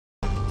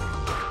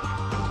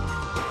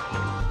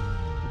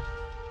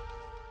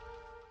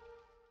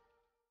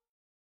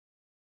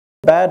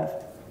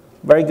bad?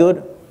 Very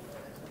good?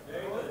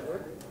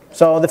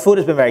 So the food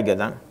has been very good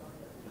then?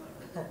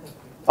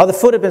 Oh, the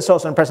food has been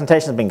so-so and the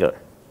presentation has been good?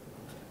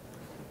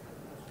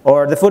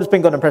 Or the food has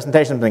been good and the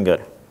presentation has been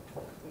good?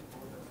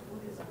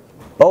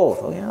 Both.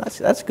 Oh yeah,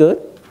 that's good.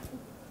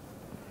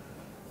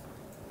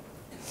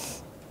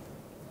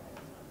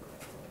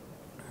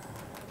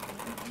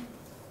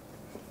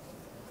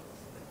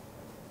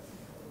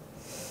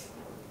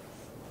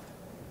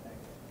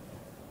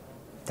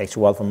 Takes a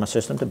while for my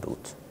system to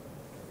boot.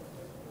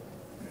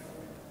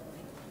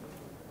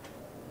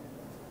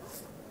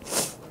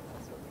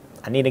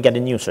 I need to get a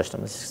new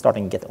system. It's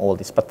starting to get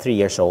old. It's about 3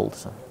 years old.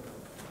 So.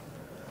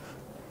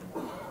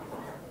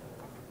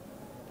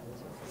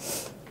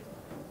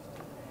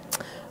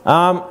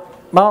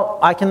 Well,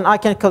 I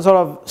can sort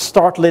of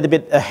start a little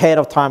bit ahead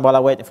of time while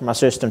I'm waiting for my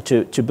system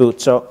to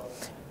boot. So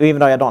even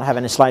though I don't have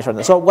any slides right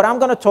now. So what I'm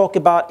going to talk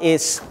about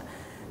is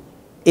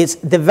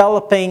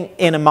developing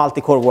in a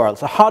multi-core world.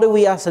 So how do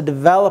we as a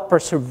developer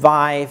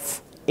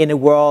survive in a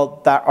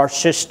world that our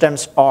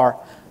systems are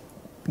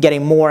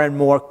getting more and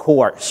more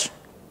cores,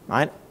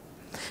 right?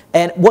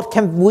 And what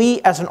can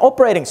we as an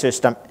operating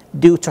system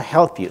do to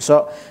help you?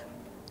 So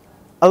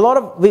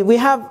we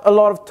have a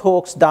lot of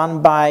talks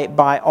done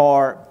by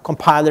our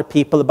compiler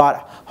people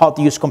about how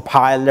to use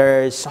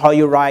compilers, how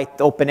you write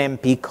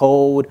OpenMP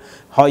code,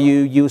 how you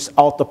use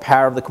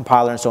auto-pair of the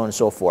compiler and so on and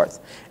so forth.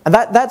 And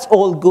that's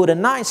all good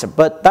and nice,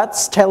 but that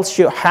tells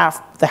you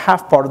the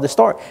half part of the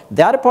story.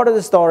 The other part of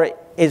the story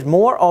is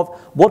more of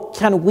what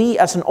can we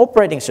as an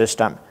operating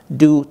system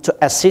do to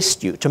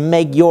assist you, to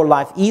make your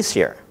life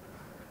easier.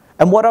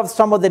 And what are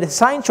some of the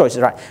design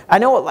choices, right? I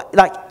know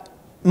like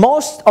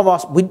most of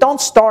us, we don't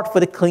start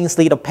with a clean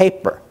slate of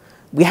paper.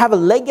 We have a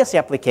legacy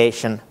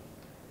application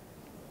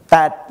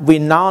that we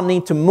now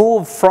need to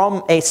move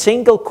from a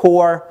single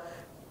core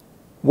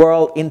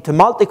world into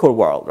multi-core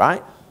world,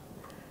 right?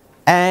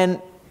 And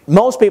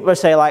most people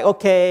say like,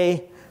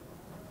 okay,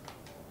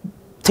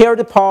 tear it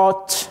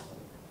apart,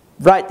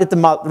 write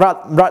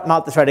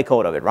multi-threaded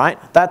code of it, right?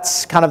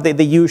 That's kind of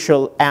the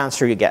usual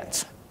answer you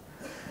get.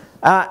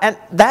 And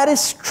that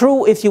is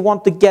true if you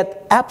want to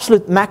get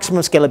absolute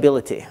maximum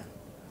scalability.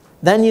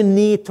 Then you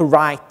need to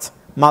write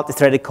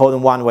multi-threaded code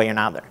in one way or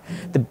another.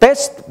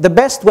 The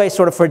best way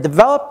sort of for a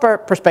developer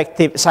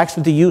perspective is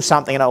actually to use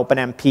something in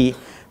OpenMP,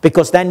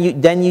 because then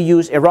you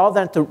use,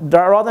 rather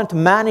than to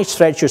manage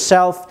threads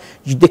yourself,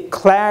 you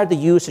declare the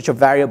usage of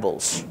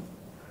variables.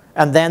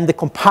 And then the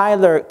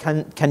compiler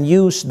can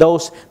use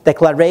those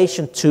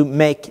declarations to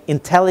make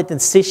intelligent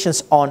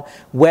decisions on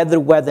whether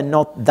or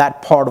not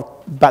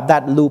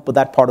that loop or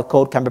that part of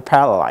code can be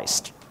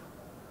parallelized.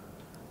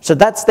 So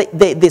that's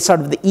the sort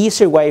of the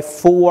easier way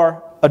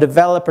for a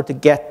developer to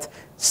get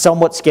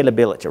somewhat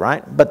scalability,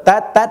 right? But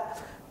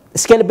that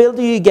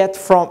scalability you get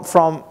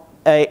from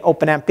a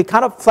OpenMP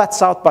kind of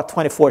flats out about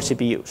 24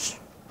 CPUs.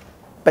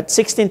 But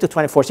 16 to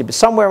 24 CPUs,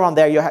 somewhere around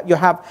there, you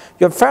have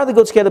fairly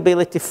good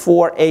scalability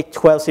for a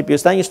 12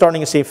 CPUs. Then you're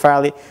starting to see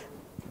fairly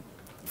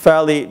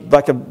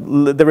like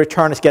the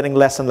return is getting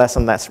less and less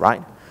and less,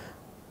 right?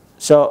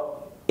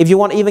 So if you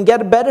want to even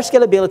get a better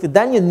scalability,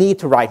 then you need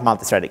to write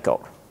multi-threaded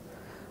code.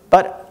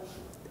 But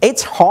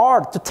it's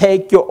hard to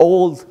take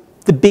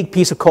the big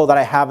piece of code that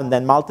I have and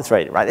then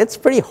multi-thread it, right? It's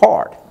pretty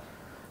hard.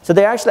 So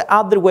there are actually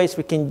other ways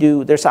we can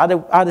do, there's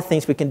other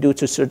things we can do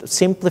to sort of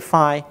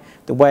simplify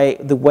the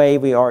way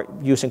we are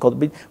using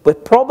code. We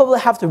probably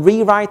have to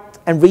rewrite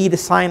and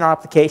redesign our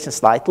application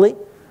slightly.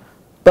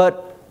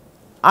 But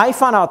I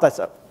found out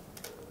that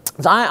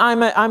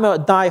I'm a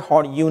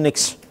die-hard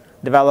Unix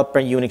developer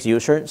and Unix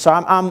user. So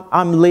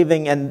I'm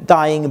living and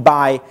dying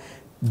by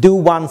do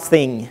one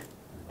thing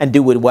and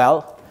do it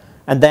well.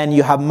 And then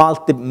you have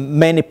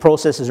many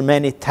processes,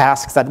 many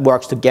tasks that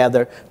works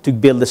together to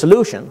build a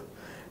solution.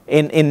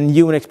 In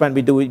Unix, when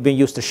we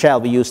use the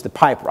shell, we use the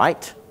pipe,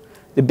 right?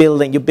 You're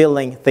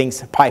building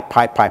things pipe.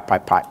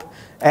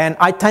 And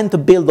I tend to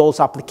build those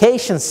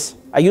applications.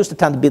 I used to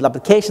tend to build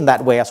applications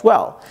that way as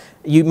well.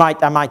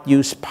 I might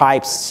use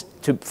pipes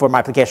for my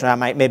application. I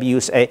might maybe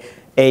use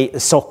a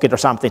socket or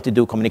something to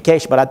do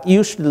communication. But I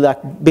usually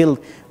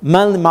build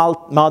many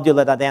modules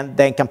that I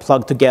then can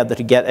plug together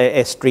to get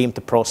a stream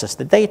to process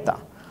the data.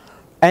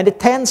 And it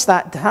turns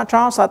out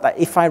that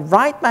if I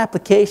write my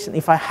application,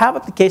 if I have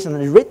application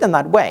that is written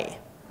that way,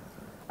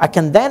 I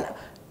can then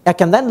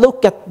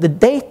look at the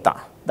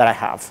data that I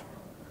have.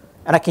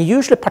 And I can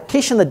usually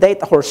partition the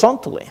data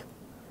horizontally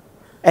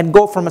and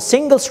go from a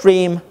single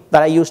stream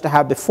that I used to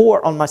have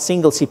before on my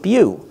single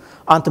CPU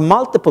onto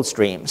multiple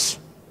streams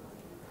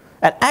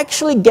and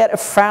actually get a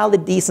fairly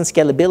decent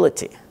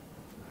scalability.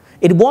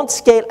 It won't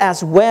scale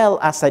as well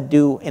as I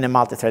do in a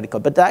multi-threaded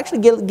code, but they actually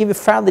give you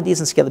fairly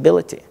decent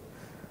scalability.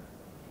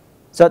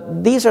 So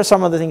these are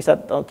some of the things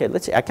that, okay,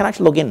 let's see, I can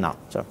actually log in now.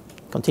 So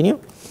continue.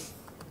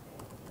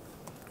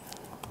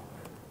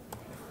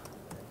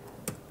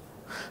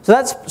 So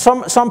that's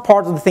some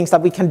part of the things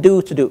that we can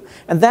do.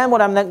 And then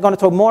what I'm going to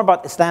talk more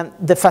about is then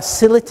the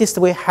facilities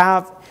that we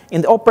have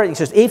in the operating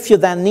system if you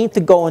then need to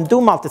go and do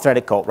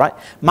multi-threaded code, right?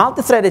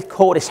 Multi-threaded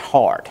code is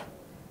hard.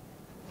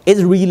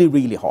 It's really,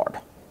 really hard.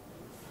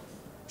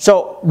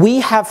 So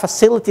we have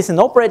facilities in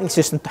the operating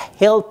system to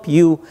help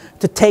you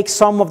to take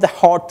some of the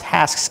hard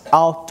tasks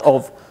out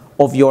of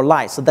your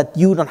life so that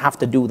you don't have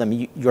to do them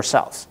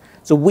yourselves.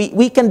 So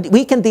we can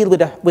deal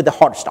with the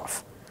hard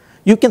stuff.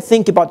 You can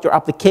think about your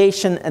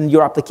application and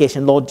your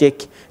application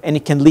logic, and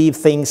you can leave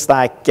things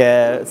like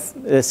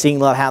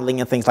signal handling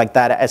and things like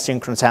that,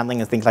 asynchronous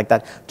handling and things like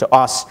that to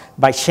us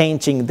by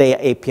changing the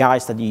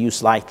APIs that you use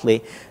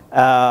slightly.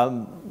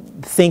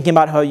 Thinking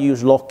about how you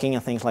use locking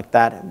and things like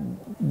that.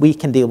 We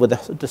can deal with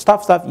the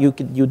stuff. You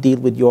deal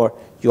with your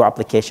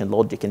application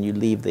logic, and you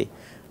leave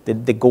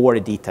the gory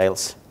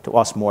details to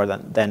us more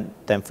than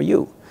for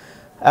you.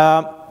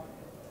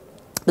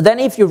 Then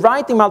if you're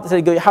writing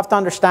multi-threaded code, you have to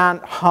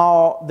understand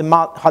how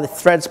the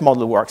threads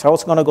model works. I'm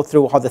also going to go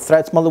through how the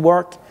threads model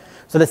work.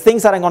 So the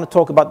things that I'm going to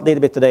talk about a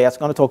little bit today, I'm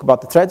going to talk about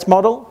the threads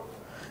model.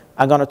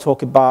 I'm going to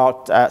talk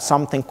about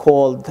something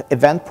called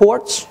event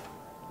ports.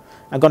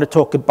 I'm going to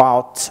talk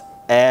about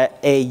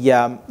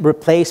a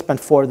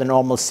replacement for the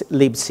normal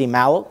libc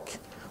malloc.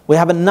 We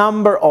have a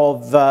number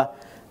of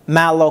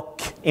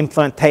malloc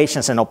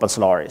implementations in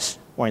OpenSolaris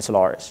or in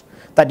Solaris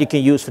that you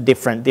can use for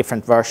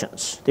different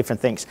versions,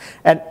 different things.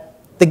 And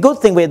the good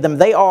thing with them,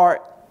 they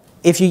are,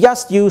 if you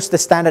just use the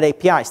standard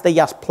APIs, they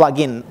just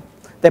plug in,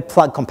 they're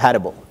plug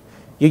compatible.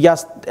 You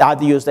just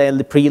either use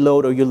the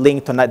preload or you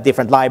link to a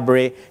different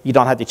library. You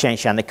don't have to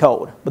change any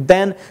code. But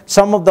then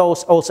some of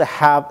those also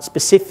have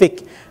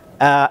specific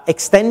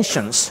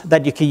extensions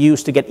that you can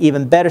use to get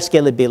even better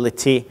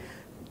scalability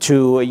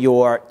to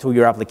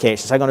your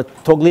applications. I'm going to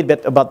talk a little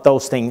bit about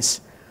those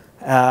things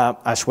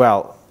as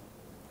well.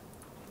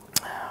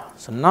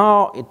 So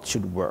now it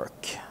should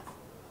work.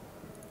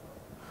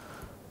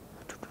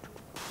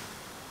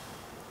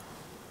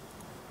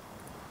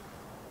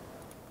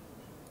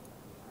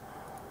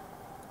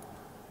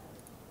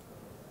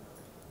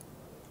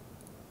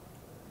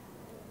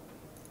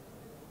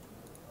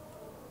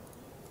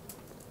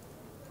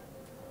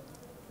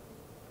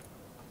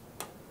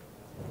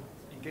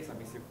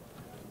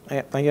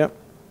 Okay, thank you.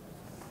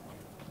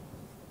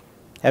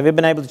 Have you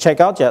been able to check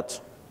out yet?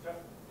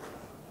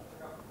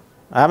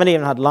 I haven't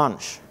even had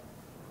lunch.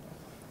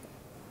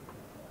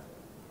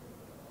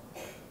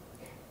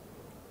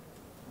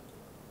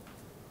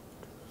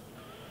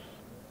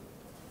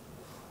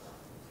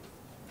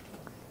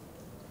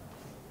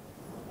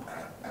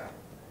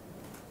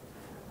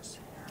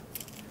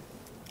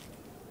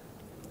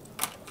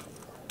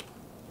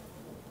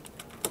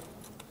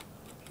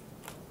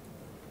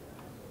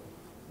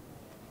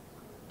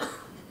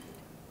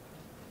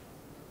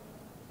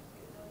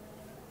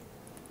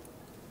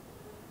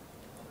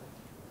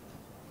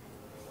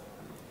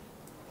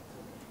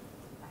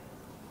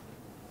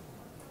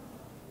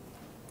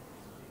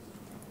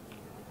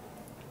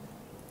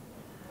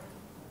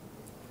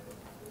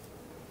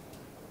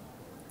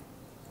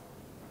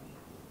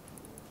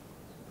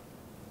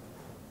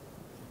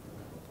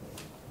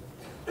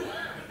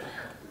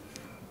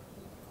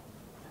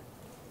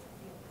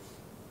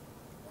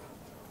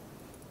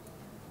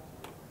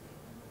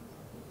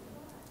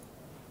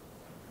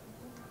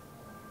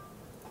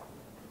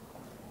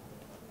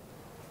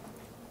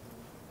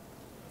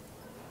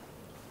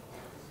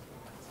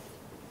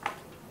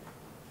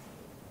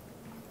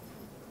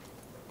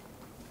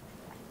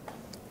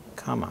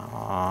 Come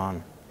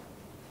on.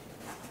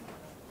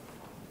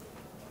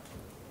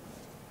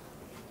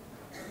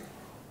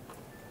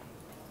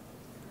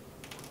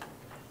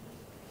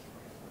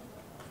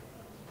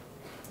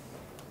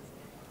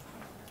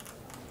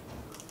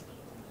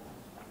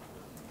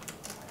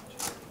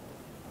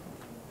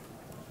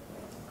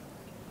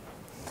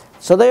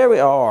 So there we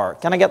are.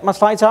 Can I get my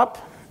slides up?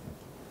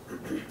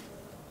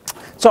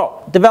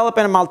 So, develop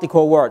in a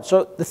multi-core world.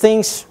 So the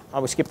things, I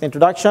will skip the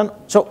introduction.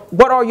 So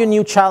what are your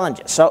new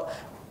challenges? So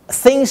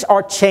things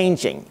are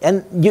changing,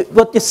 and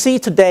what you see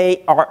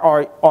today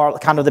are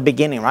kind of the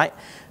beginning, right?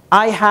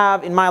 I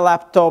have in my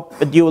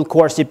laptop a dual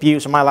core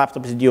CPU, so my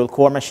laptop is a dual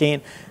core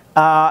machine.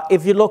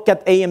 If you look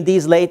at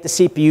AMD's latest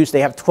CPUs,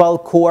 they have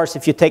 12 cores.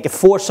 If you take a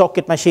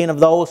 4-socket machine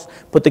of those,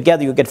 put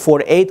together, you get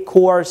 48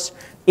 cores.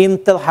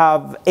 Intel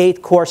have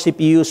 8-core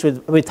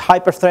CPUs with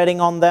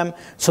hyper-threading on them,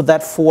 so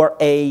that for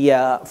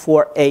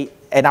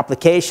an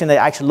application that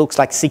actually looks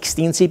like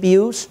 16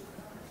 CPUs.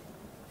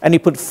 And you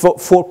put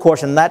 4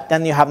 cores in that,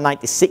 then you have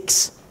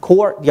 96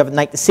 core. You have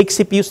 96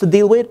 CPUs to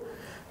deal with.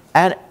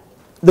 And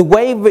the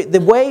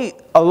way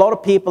a lot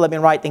of people have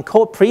been writing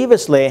code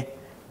previously,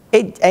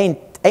 it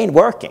ain't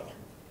working,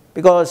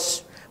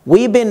 because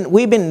we've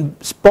been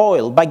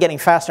spoiled by getting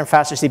faster and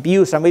faster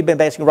CPUs, and we've been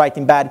basically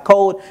writing bad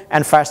code,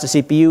 and faster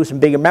CPUs and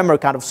bigger memory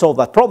kind of solve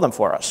that problem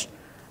for us.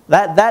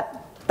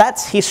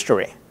 That's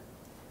history.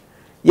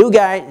 You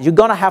guys, you're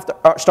gonna have to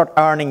start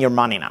earning your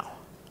money now.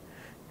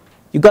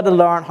 You got to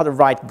learn how to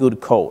write good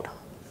code.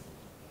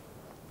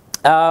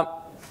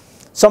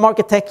 Some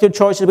architecture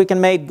choices we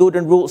can make,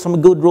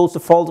 some good rules to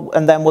follow,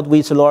 and then what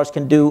we Solaris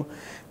can do.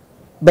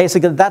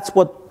 Basically, that's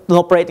what an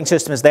operating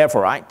system is there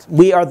for, right?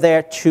 We are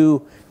there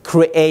to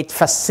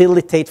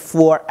facilitate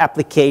for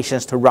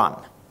applications to run.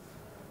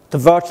 to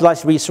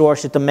virtualize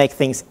resources to make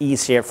things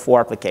easier for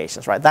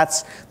applications, right?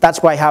 That's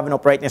why I have an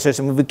operating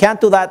system. If we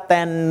can't do that,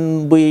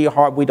 then we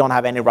don't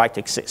have any right to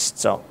exist.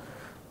 So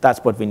that's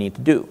what we need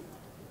to do.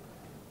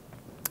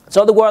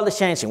 So the world is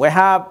changing.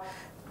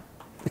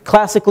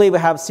 Classically, we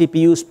have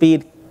CPU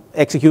speed,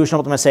 execution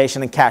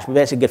optimization, and cache. We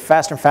basically get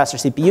faster and faster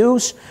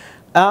CPUs.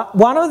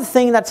 One of the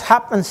things that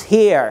happens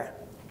here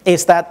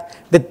is that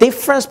the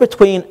difference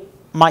between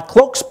my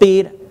clock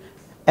speed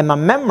and my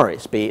memory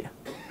speed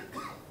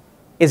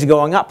is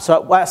going up.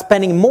 So I'm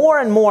spending more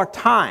and more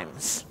time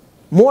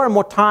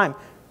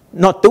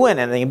not doing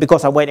anything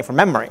because I'm waiting for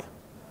memory.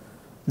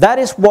 That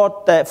is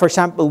what, for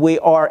example, we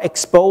are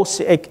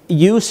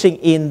using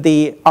in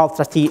the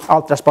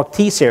UltraSpark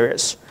T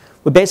series.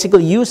 We're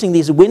basically using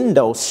these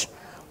windows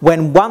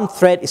when one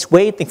thread is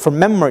waiting for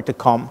memory to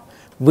come.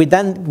 We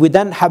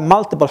then have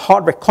multiple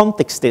hardware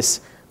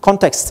contexts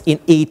in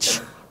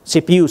each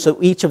CPU. So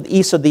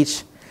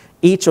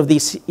each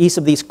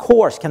of these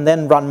cores can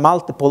then run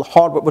multiple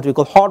hardware, what we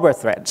call hardware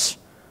threads,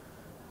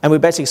 and we're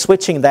basically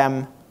switching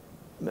them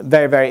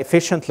very, very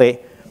efficiently.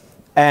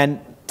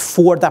 And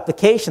for the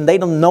application, they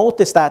don't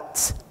notice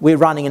that we're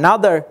running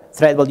another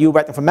thread while you're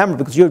waiting for memory,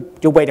 because you're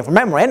waiting for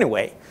memory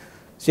anyway.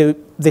 So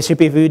the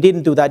CPU, if you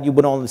didn't do that, you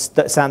would only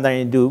stand there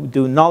and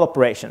do null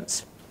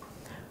operations.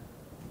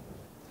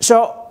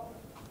 So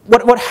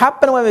what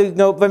happened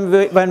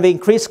when we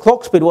increased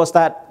clock speed was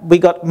that we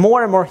got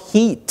more and more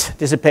heat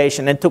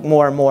dissipation and took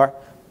more and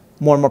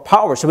more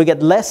power. So we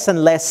get less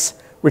and less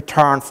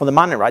return for the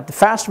money, right? The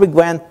faster we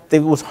went, it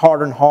was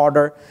harder and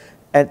harder.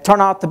 And it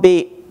turned out to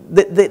be,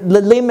 the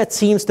limit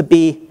seems to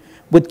be,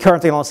 with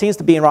current technology, seems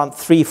to be around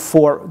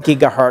 3-4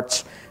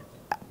 gigahertz.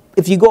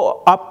 If you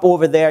go up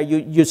over there,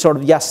 you're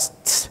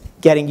just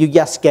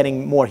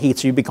getting more heat,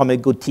 so you become a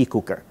good tea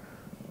cooker.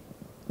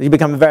 You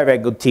become a very, very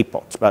good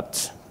teapot,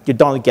 but you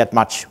don't get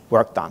much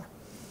work done.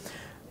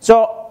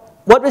 So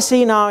what we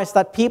see now is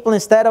that people,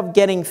 instead of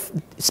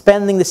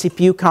spending the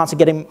CPU counts and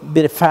getting a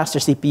bit faster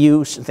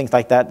CPUs and things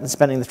like that, and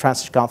spending the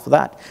transistor count for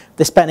that,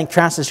 they're spending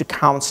transistor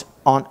counts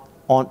on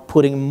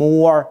putting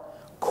more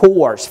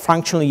cores,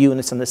 functional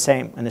units in the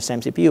same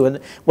CPU. And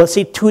we'll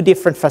see two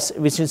different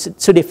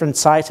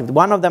sides of it.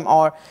 One of them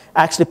are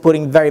actually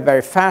putting very,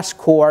 very fast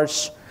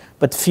cores,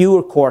 but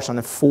fewer cores on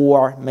the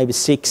 4, maybe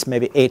 6,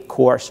 maybe 8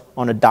 cores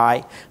on a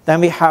die. Then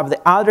we have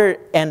the other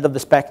end of the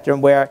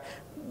spectrum where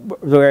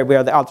we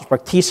are the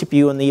UltraSpark T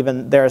CPU,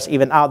 and there's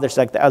even others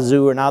like the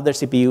Azure and other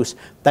CPUs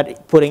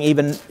that putting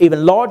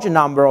even larger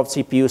number of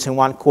CPUs in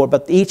one core,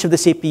 but each of the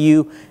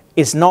CPU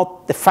is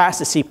not the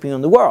fastest CPU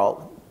in the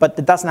world. But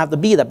it doesn't have to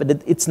be that.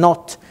 But it's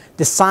not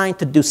designed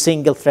to do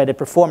single-threaded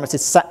performance.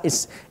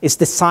 It's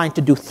designed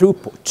to do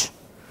throughput.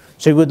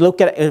 So if we look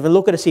at a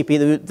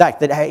CPU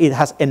that it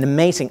has an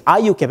amazing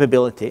I/O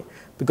capability,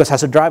 because it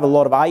has to drive a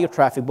lot of I/O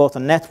traffic, both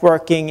on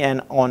networking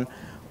and on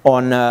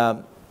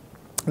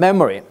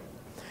memory.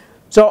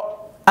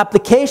 So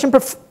application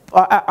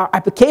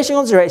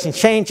consideration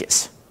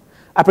changes.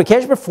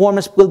 Application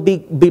performance will be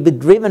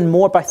driven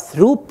more by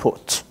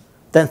throughput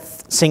than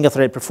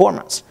single-threaded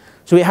performance.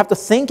 So we have to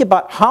think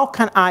about how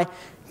can I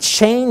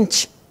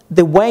change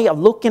the way of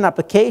looking at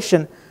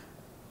application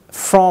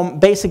from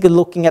basically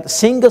looking at a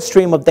single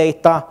stream of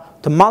data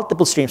to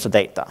multiple streams of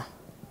data.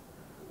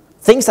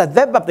 Things that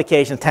web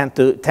applications tend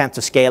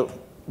to scale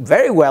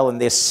very well in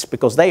this,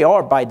 because they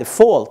are by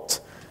default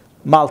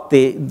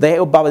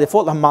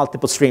have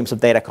multiple streams of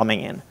data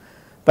coming in.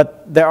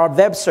 But there are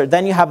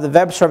then you have the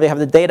web server, you have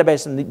the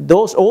database, and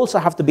those also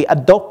have to be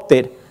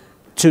adopted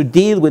to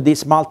deal with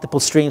these multiple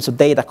streams of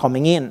data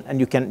coming in, and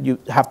you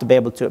have to be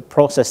able to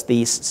process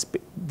these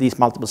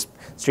multiple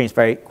streams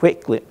very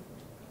quickly.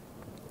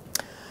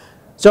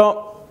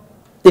 So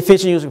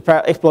efficient use of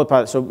exploit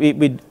pilots. So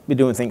we're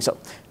doing things. So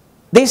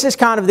this is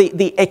kind of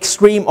the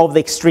extreme of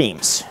the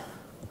extremes.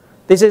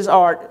 This is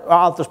our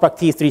UltraSpark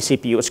T3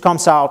 CPU. It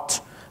comes out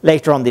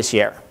later on this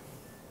year.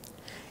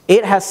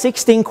 It has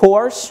 16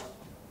 cores.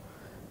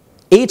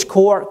 Each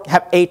core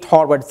have 8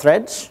 hardware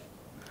threads.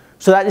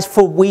 So that is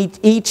for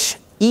each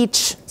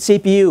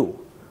CPU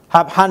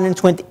have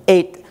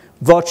 128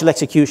 virtual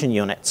execution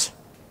units.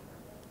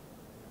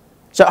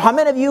 So how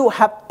many of you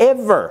have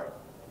ever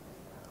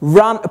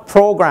run a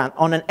program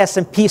on an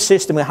SMP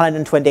system with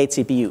 128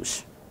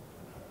 CPUs?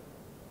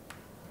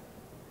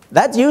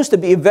 That used to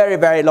be a very,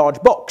 very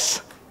large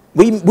box.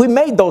 We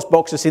made those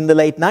boxes in the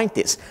late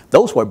 90s.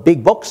 Those were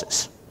big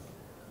boxes.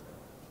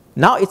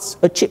 Now it's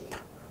a chip.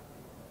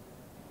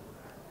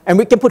 And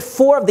we can put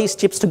 4 of these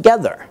chips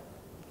together.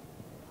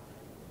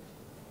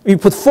 You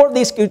put 4 of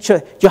these,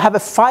 you have a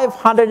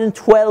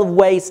 512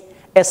 ways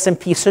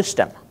SMP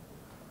system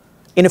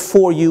in a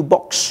 4U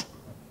box.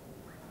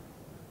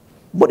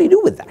 What do you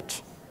do with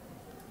that?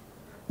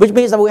 Which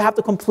means that we have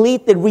to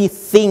completely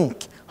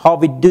rethink how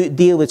we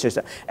deal with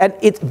system. And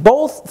it's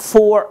both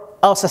for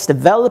us as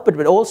developers,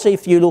 but also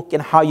if you look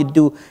at how you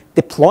do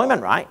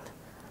deployment, right?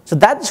 So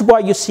that's why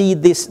you see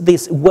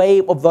this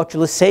wave of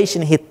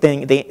virtualization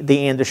hitting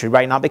the industry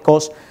right now,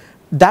 because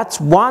that's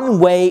one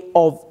way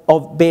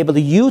of being able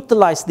to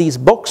utilize these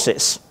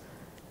boxes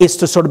is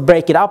to sort of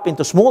break it up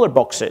into smaller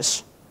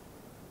boxes.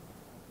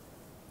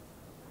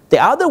 The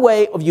other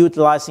way of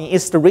utilizing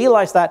is to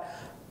realize that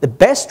the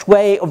best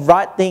way of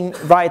writing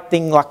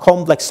like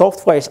complex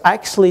software is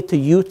actually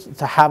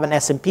to have an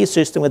SMP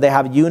system where they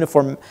have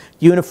a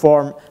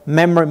uniform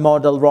memory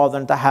model rather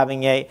than to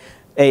having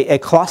a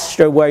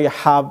cluster where you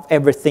have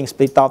everything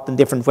split out in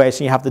different ways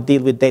and you have to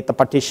deal with data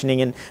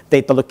partitioning and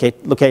data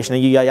location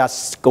and you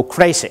just go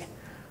crazy.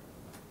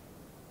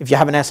 If you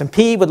have an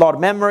SMP with a lot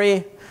of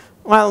memory,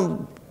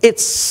 well,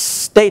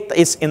 its data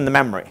is in the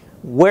memory.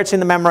 Where it's in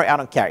the memory, I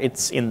don't care.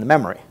 It's in the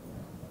memory.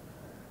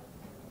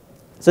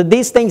 So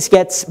these things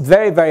get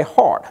very, very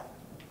hard.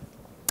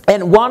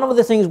 And one of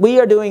the things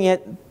we are doing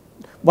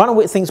one of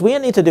the things we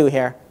need to do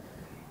here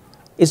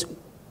is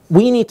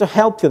we need to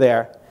help you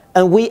there.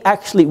 And we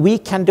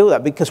can do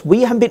that because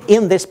we have been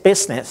in this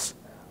business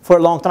for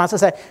a long time. As I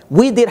said,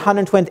 we did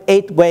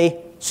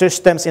 128-way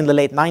systems in the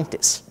late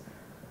 90s.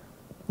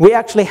 We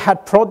actually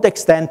had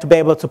projects then to be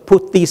able to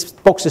put these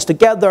boxes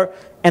together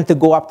and to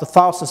go up to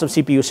thousands of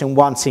CPUs in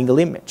one single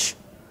image.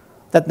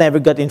 That never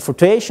got into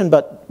fruition,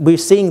 but we're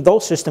seeing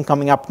those systems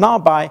coming up now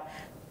by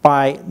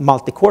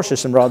multi-core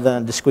system rather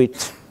than discrete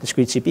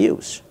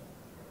CPUs.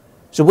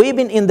 So we've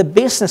been in the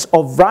business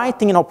of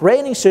writing an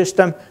operating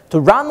system to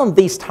run on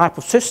these type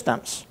of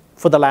systems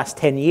for the last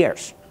 10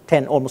 years,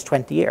 almost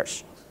 20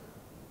 years.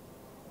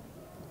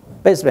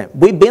 Basically,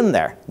 we've been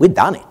there, we've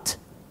done it.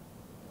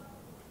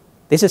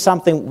 This is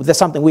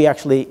something we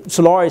actually,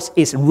 Solaris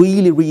is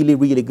really, really,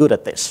 really good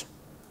at this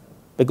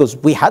because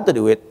we had to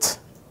do it.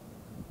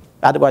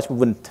 Otherwise, we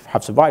wouldn't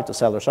have survived to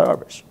sell our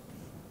servers.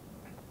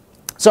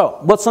 So,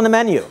 what's on the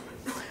menu?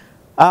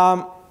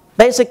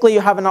 Basically,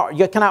 you have an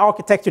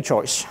architecture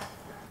choice.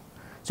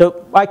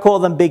 So, I call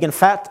them big and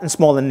fat and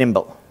small and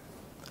nimble.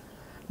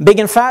 Big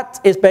and fat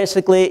is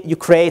basically you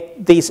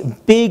create these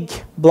big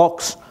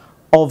blocks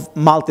of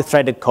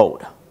multi-threaded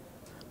code.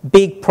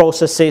 Big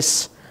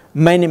processes,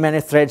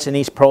 many threads in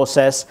each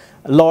process,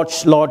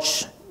 large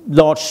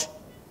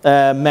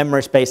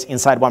memory space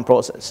inside one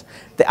process.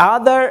 The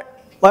other,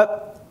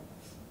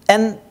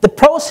 and the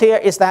pros here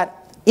is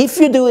that if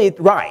you do it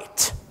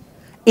right,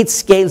 it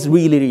scales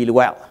really, really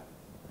well.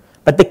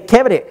 But the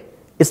caveat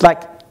is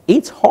like,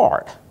 it's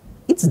hard.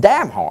 It's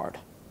damn hard.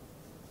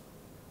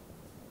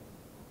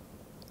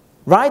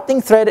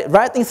 Writing threaded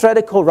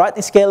code,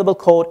 writing scalable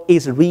code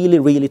is really,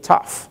 really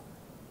tough.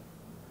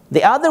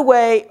 The other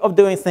way of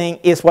doing things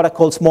is what I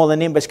call small and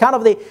nimble. It's kind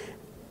of the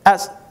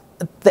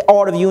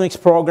art of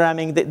Unix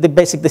programming,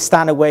 the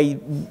standard way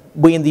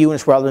we in the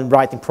Unix world have been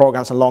writing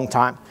programs a long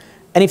time.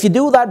 And if you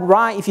do that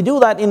right, if you do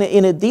that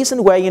in a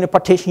decent way, you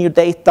partition your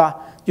data,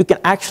 you can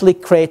actually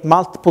create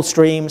multiple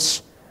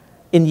streams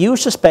in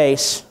user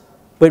space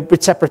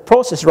with separate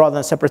processes rather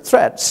than separate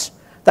threads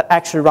that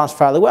actually runs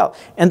fairly well.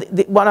 And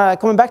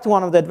coming back to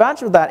one of the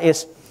advantages of that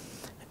is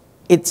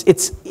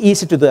it's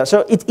easy to do that.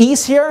 So it's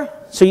easier,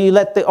 so you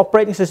let the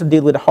operating system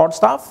deal with the hard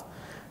stuff.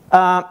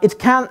 The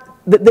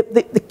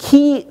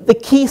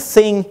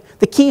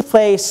key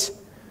place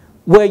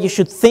where you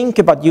should think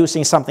about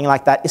using something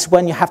like that is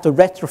when you have to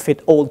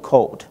retrofit old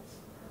code.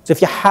 So if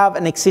you have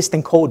an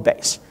existing code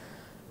base.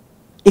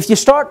 If you're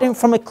starting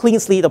from a clean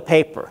slate of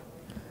paper,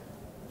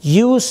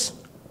 use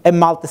a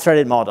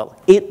multi-threaded model.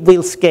 It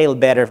will scale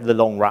better for the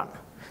long run.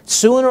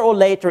 Sooner or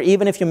later,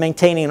 even if you're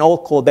maintaining an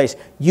old code base,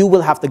 you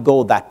will have to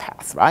go that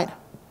path, right?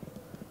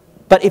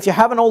 But if you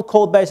have an old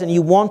code base and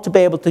you want to be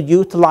able to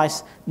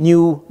utilize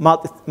new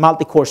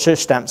multi-core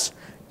systems,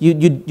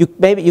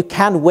 maybe you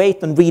can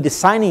wait on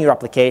redesigning your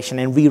application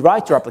and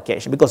rewrite your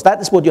application because that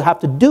is what you have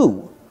to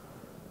do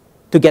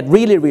to get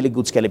really, really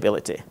good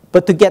scalability.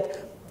 But to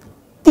get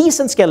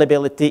decent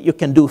scalability, you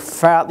can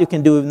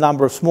do a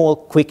number of small,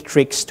 quick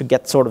tricks to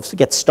get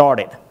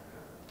started.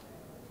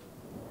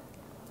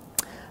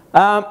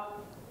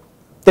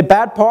 The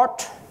bad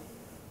part,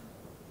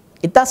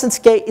 it doesn't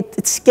scale.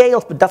 It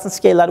scales, but doesn't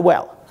scale that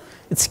well.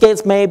 It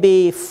scales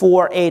maybe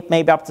 4, 8,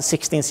 maybe up to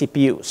 16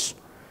 CPUs.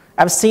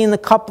 I've seen a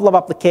couple of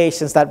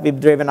applications that we've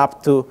driven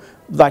up to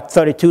like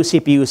 32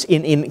 CPUs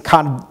in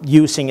kind of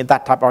using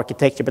that type of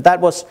architecture. But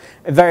that was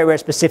a very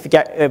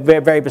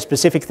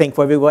specific thing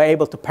where we were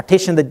able to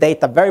partition the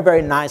data very,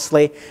 very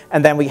nicely,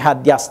 and then we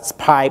had just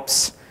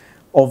pipes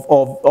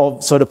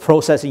of sort of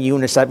processing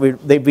units that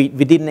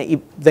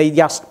they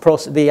just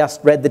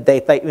read the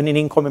data in an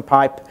incoming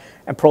pipe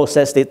and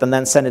processed it and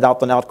then sent it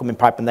out on the outgoing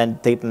pipe and then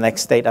take the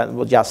next data. It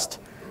was just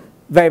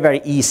very,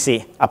 very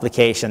easy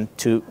application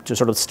to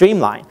sort of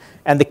streamline.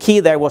 And the key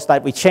there was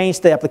that we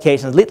changed the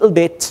application a little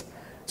bit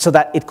so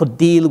that it could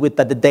deal with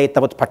that the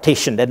data was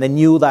partitioned. And they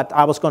knew that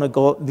I was going to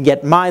go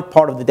get my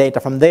part of the data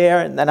from there,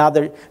 and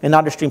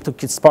another stream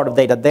took its part of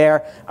data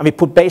there. And we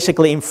put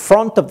basically in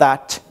front of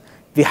that,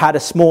 we had a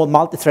small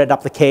multi-thread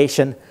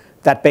application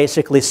that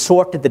basically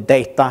sorted the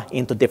data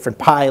into different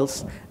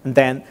piles. And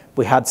then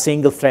we had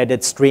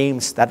single-threaded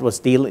streams that was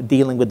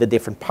dealing with the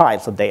different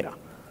piles of data.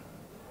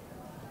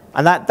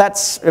 And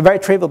that's very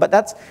trivial, but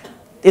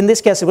in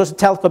this case, it was a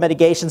telco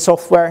mitigation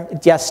software.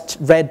 It just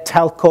read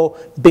telco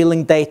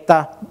billing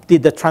data,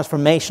 did the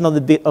transformation of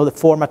the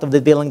format of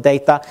the billing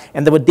data,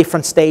 and there were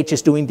different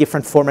stages doing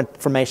different format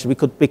information. We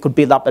could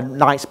build up a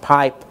nice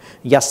pipe,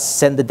 just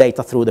send the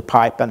data through the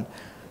pipe, and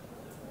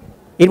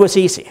it was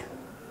easy.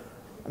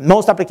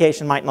 Most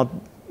applications might not,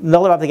 a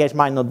lot of applications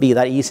might not be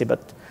that easy,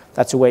 but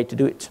that's a way to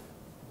do it.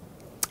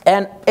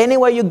 And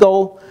anywhere you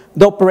go,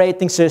 the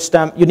operating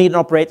system, you need an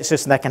operating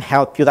system that can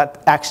help you,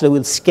 that actually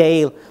will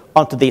scale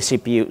onto these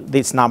CPU,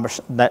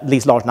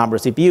 these large number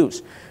of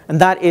CPUs. And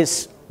that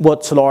is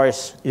what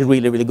Solaris is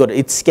really, really good at.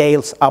 It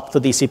scales up to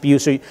these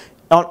CPUs.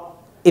 So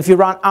if you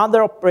run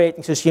other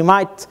operating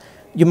systems,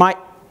 you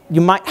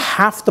might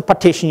have to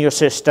partition your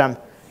system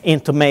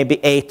into maybe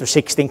 8 or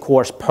 16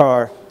 cores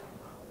per,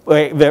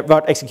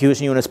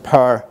 execution units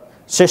per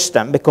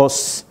system,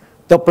 because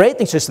the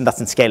operating system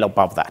doesn't scale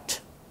above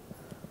that.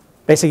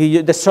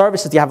 Basically, the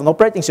services you have an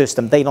operating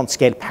system, they don't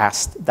scale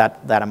past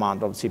that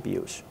amount of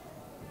CPUs.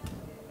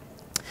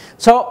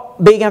 So,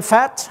 big and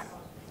fat,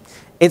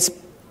 it's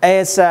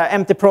an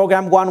empty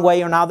program one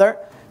way or another.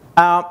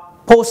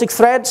 POSIX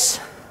threads,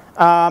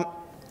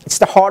 it's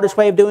the hardest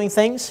way of doing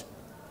things,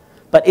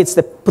 but it's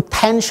the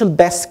potential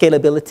best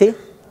scalability.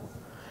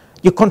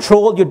 You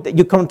control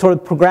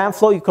the program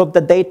flow, you control the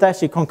data,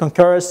 so you control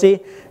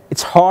concurrency.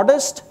 It's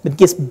hardest, but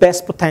gives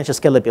best potential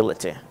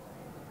scalability.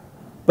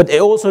 But it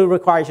also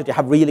requires you to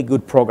have really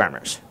good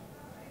programmers,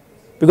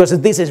 because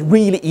this is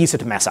really easy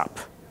to mess up.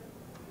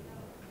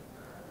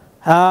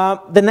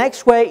 The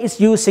next way is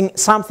using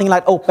something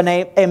like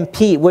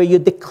OpenMP, where you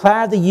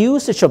declare the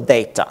usage of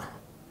data.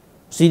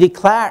 So you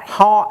declare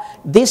how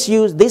this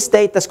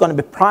data is going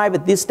to be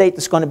private, this data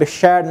is going to be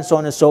shared, and so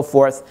on and so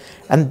forth.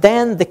 And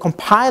then the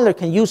compiler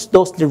can use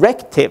those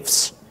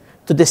directives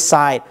to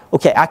decide,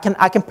 okay, I can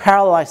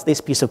parallelize this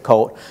piece of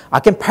code. I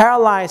can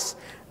parallelize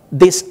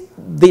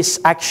this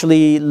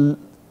actually,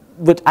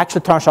 which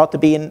actually turns out to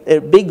be a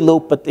big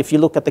loop, but if you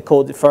look at the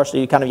code first,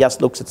 you kind of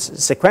just look at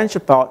the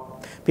sequential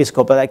piece of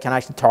code, but I can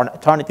actually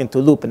turn it into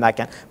a loop, and I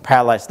can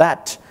parallelize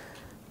that.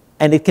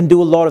 And it can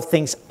do a lot of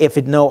things if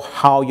it knows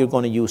how you're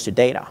going to use the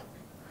data.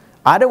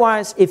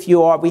 Otherwise,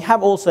 we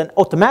have also an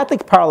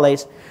automatic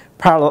parallelize,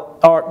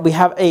 or we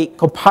have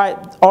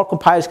our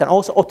compilers can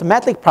also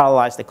automatically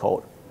parallelize the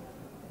code.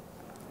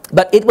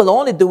 But it will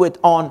only do it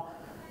on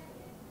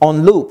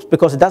loops,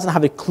 because it doesn't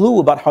have a clue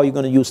about how you're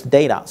going to use the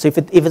data. So if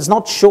it's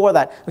not sure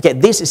that, okay,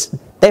 this is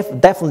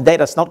definitely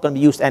data, it's not going to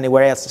be used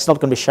anywhere else, it's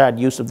not going to be shared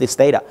use of this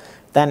data,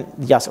 then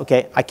just,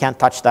 okay, I can't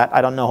touch that,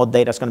 I don't know how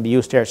data is going to be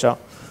used here, so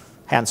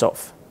hands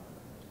off.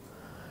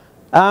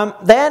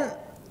 Then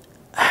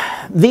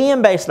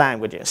VM-based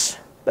languages,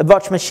 the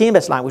virtual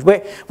machine-based language,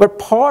 where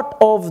part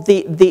of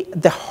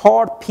the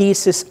hard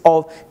pieces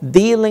of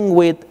dealing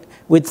with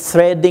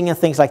threading and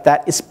things like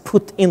that is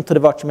put into the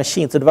virtual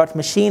machine. So the virtual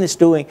machine is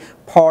doing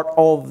part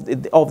of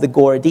the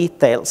gory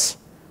details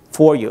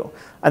for you.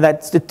 And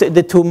that's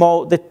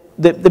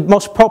the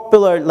most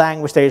popular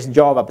language there is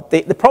Java,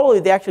 but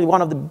probably actually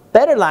one of the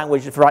better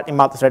languages for writing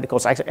multi-threaded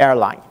code is actually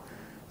Erlang.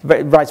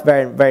 It writes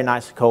very, very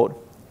nice code.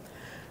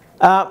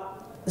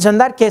 So in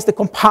that case, the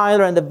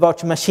compiler and the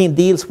virtual machine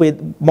deals with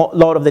a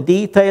lot of the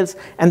details,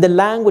 and the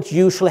language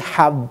usually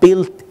have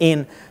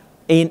built-in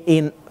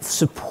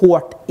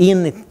support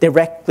in it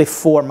directly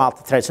for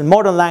multi-threads. And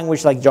modern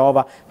languages like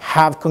Java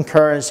have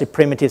concurrency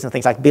primitives and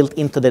things like built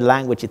into the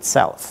language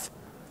itself.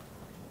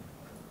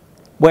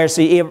 Whereas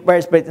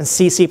in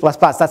C++,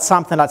 that's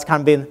something that's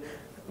kind of been,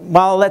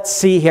 well, let's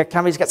see here,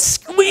 can we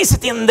just squeeze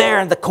it in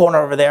there in the corner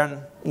over there?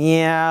 And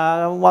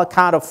yeah, well, it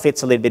kind of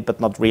fits a little bit, but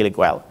not really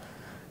well.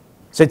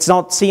 So it's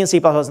not, C and C++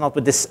 was not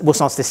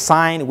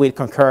designed with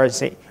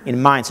concurrency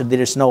in mind, so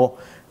there is no,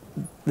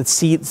 the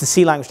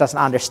C language doesn't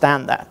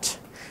understand that.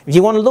 If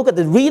you want to look at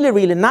the really,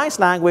 really nice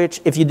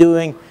language, if you're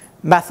doing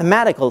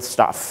mathematical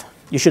stuff,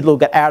 you should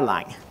look at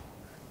Erlang.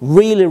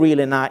 Really,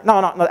 really nice.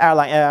 No, not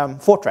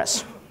Erlang,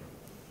 Fortran.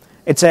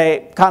 It's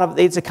a kind of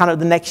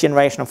the next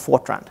generation of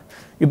Fortran.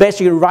 You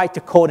basically write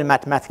the code in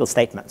mathematical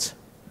statements.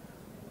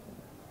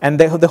 And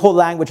the whole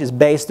language is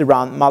based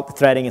around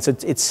multi-threading, so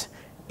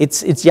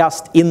it's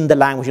just in the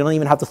language. You don't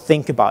even have to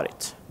think about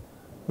it.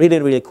 Really,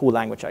 really cool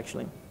language,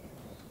 actually.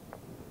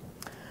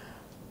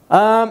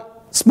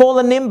 Small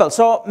and nimble.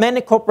 So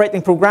many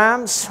cooperating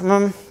programs.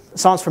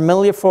 Sounds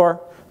familiar for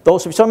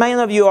those of you. So many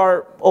of you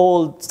are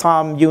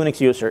old-time Unix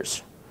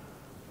users.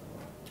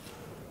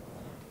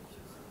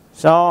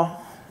 So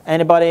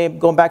anybody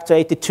going back to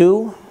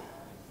 82?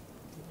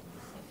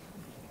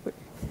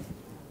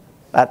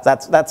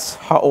 That's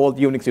how old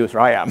Unix user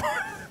I am.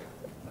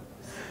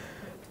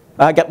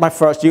 I got my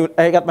first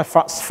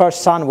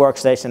Sun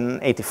workstation in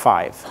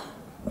 '85.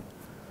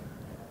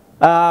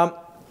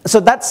 So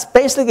that's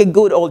basically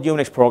good old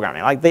Unix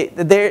programming. Like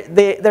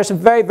there's a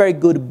very, very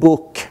good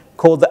book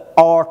called The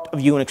Art of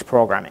Unix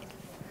Programming.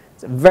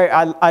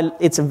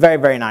 It's a very,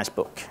 very nice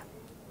book.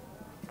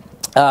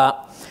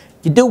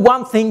 You do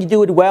one thing, you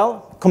do it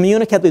well,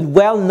 communicate with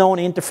well-known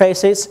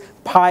interfaces,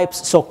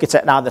 pipes, sockets,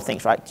 and other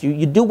things, right?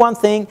 You do one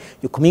thing,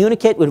 you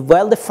communicate with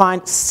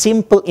well-defined,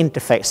 simple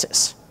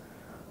interfaces.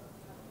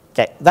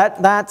 Okay,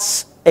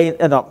 that's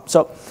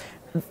so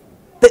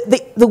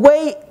the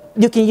way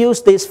you can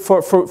use this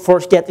for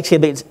getting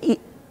scalability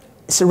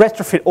is to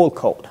retrofit old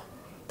code.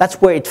 That's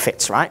where it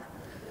fits, right?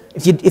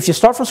 If you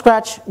start from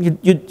scratch,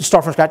 you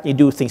start from scratch and you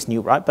do things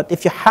new, right? But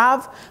if you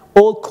have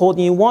old code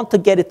and you want to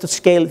get it to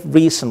scale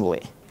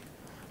reasonably,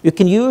 you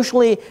can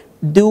usually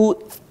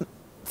do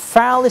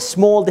fairly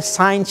small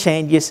design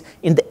changes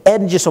in the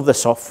edges of the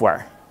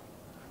software.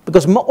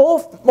 Because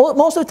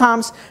most of the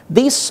times,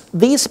 these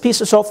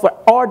pieces of software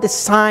are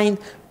designed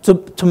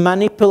to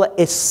manipulate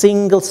a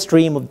single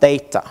stream of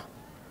data.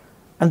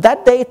 And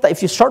that data,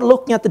 if you start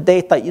looking at the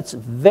data, it's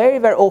very,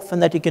 very often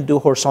that you can do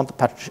horizontal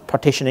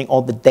partitioning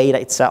of the data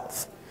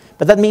itself.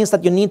 But that means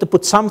that you need to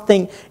put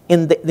something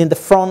in the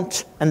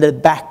front and the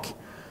back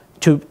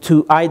to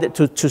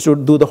sort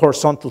of do the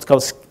horizontal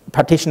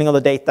partitioning of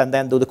the data and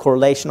then do the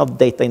correlation of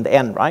the data in the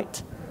end,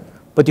 right?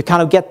 But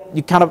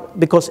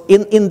because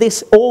in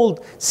this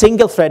old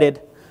single-threaded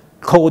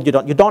code, you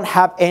don't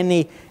have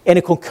any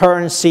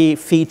concurrency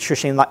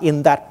features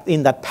in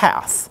that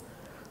path.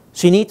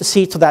 So you need to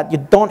see to that you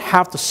don't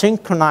have to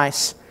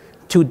synchronize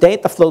two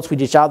data flows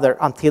with each other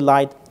until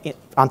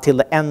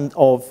the end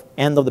of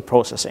the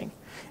processing.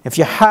 If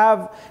you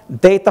have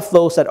data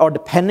flows that are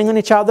depending on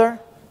each other,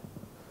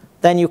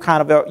 then you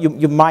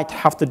might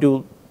have to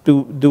do a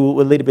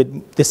little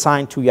bit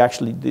design to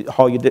actually do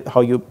how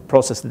you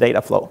process the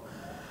data flow.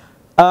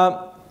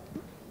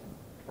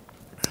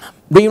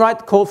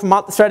 Rewrite code for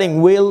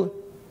multi-threading will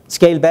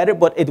scale better,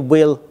 but it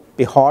will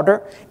be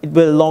harder. It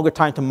will be a longer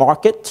time to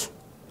market.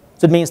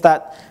 So it means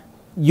that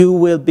you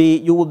will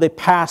be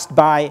passed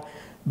by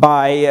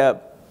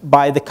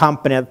the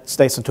company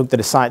that took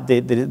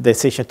the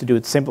decision to do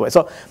it the simple way.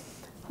 So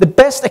the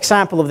best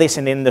example of this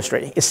in the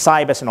industry is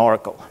Sybase and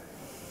Oracle.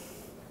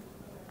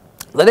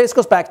 This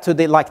goes back to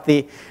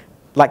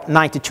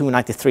 92,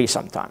 93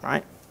 sometime,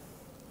 right?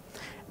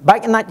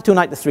 Back in 92,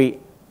 93,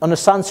 on the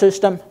Sun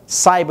system,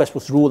 Sybase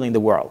was ruling the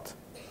world.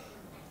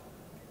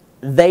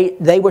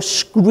 They were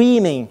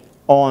screaming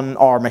on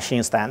our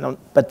machine stand,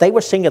 but they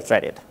were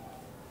single-threaded.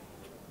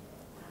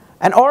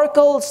 And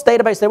Oracle's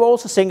database, they were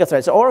also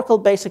single-threaded. So Oracle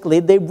basically,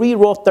 they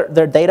rewrote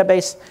their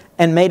database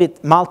and made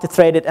it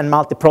multi-threaded and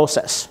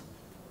multi-process.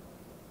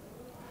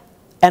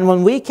 And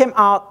when we came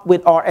out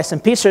with our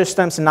SMP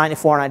systems in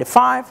 94,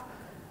 95,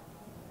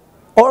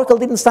 Oracle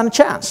didn't stand a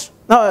chance.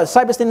 No,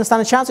 Sybase didn't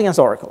stand a chance against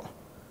Oracle.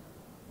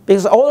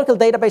 Because Oracle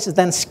databases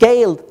then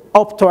scaled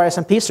up to our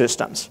SMP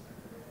systems.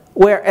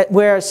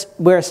 Whereas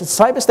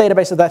Sybase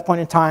database at that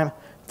point in time,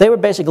 they were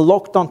basically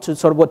locked onto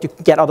sort of what you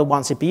can get out of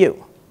one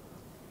CPU.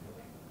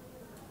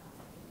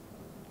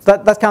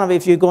 That's kind of,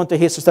 if you go into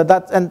history,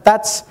 and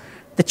that's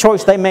the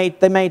choice they made.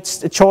 They made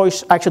the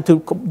choice actually to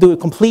do a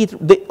complete,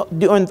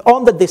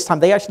 this time,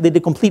 they actually did a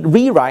complete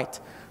rewrite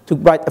to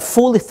write a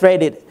fully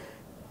threaded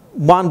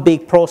one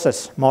big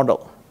process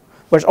model.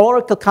 Whereas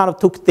Oracle kind of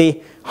took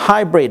the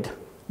hybrid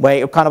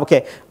way of kind of,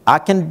 okay, I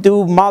can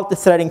do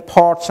multi-threading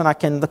parts and I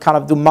can kind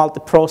of do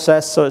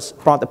multi-processes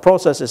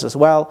as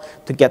well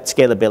to get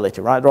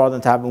scalability, right? Rather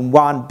than having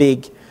one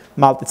big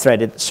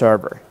multi-threaded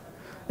server.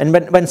 And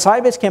when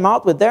Sybase came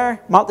out with their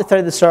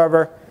multi-threaded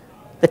server,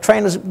 the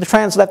trains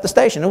left the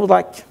station. It was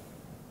like,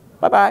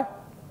 bye-bye.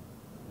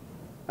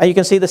 And you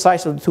can see the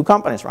size of the two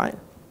companies, right?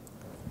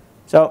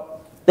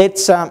 So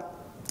it's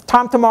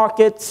time to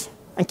market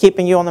and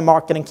keeping you on the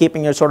market and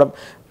keeping you sort of,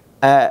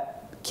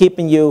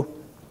 keeping you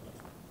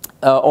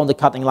on the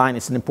cutting line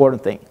is an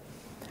important thing.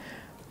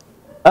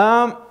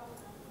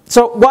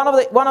 So one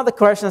of the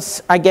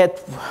questions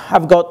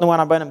I've gotten when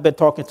I've been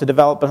talking to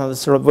developers and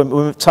sort of when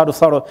we sort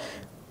of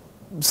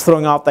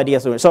throwing out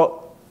ideas.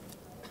 So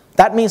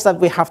that means that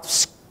we have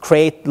to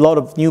create a lot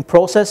of new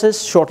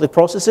processes, short-lived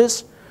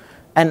processes,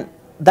 and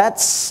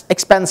that's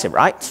expensive,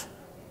 right?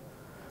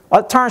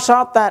 Well, it turns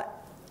out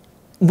that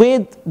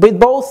with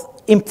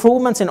both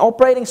improvements in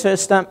operating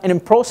system and in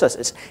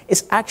processes,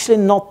 it's actually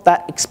not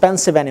that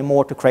expensive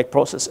anymore to create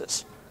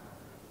processes.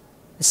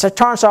 So it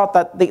turns out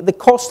that the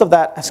cost of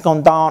that has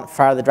gone down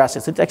fairly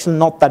drastically. It's actually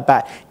not that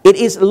bad. It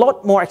is a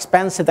lot more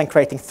expensive than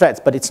creating threads,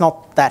 but it's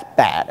not that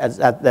bad as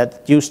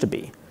that used to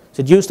be.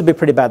 So it used to be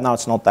pretty bad, now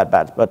it's not that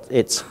bad, but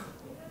it's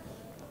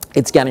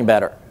getting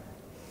better.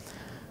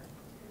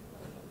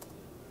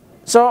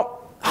 So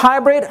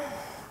hybrid,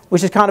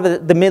 which is kind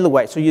of the middle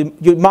way. So you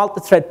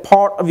multi-thread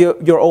part of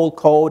your old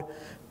code,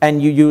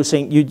 and you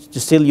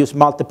still use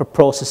multiple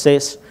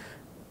processes,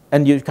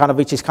 and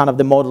which is kind of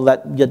the model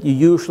that you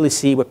usually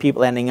see what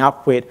people ending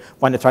up with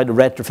when they try to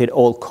retrofit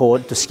old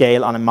code to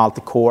scale on a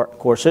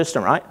multi-core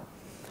system, right?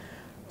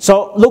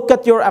 So look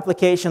at your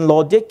application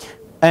logic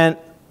and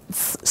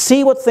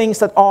see what things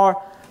that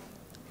are,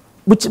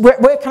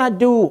 where can I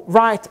do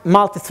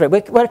multi-thread?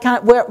 Where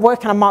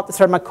can I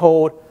multi-thread my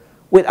code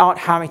without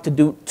having to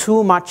do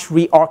too much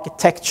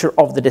re-architecture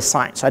of the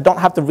design. So I don't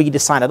have to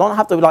redesign. I don't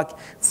have to like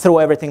throw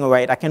everything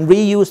away. I can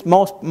reuse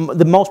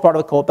the most part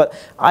of the code, but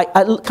I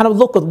kind of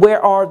look at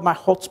where are my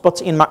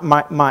hotspots in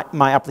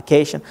my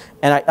application,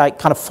 and I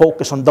kind of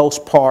focus on those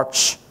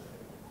parts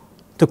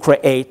to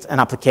create an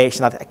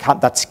application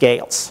that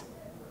scales,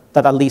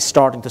 that at least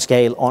starting to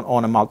scale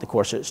on a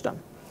multi-core system.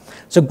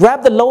 So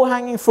grab the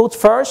low-hanging fruits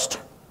first,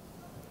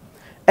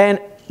 and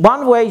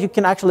one way you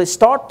can actually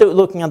start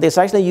looking at this,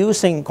 actually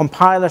using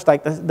compilers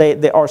like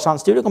the Sun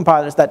Studio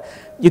compilers, that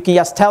you can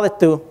just tell it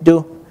to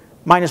do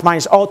minus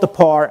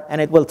autopar,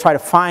 and it will try to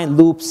find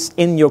loops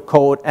in your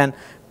code and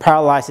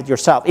parallelize it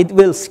yourself. It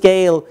will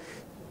scale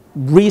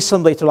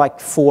reasonably to like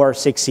 4 or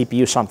 6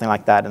 CPUs, something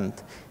like that, and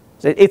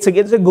it's a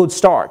good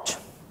start.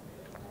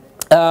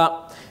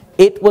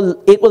 It will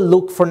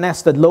look for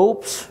nested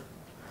loops.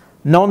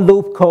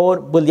 Non-loop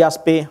code will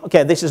just be,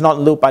 okay, this is not a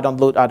loop, I don't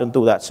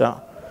do that.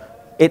 So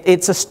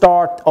it's a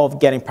start of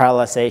getting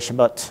parallelization,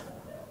 but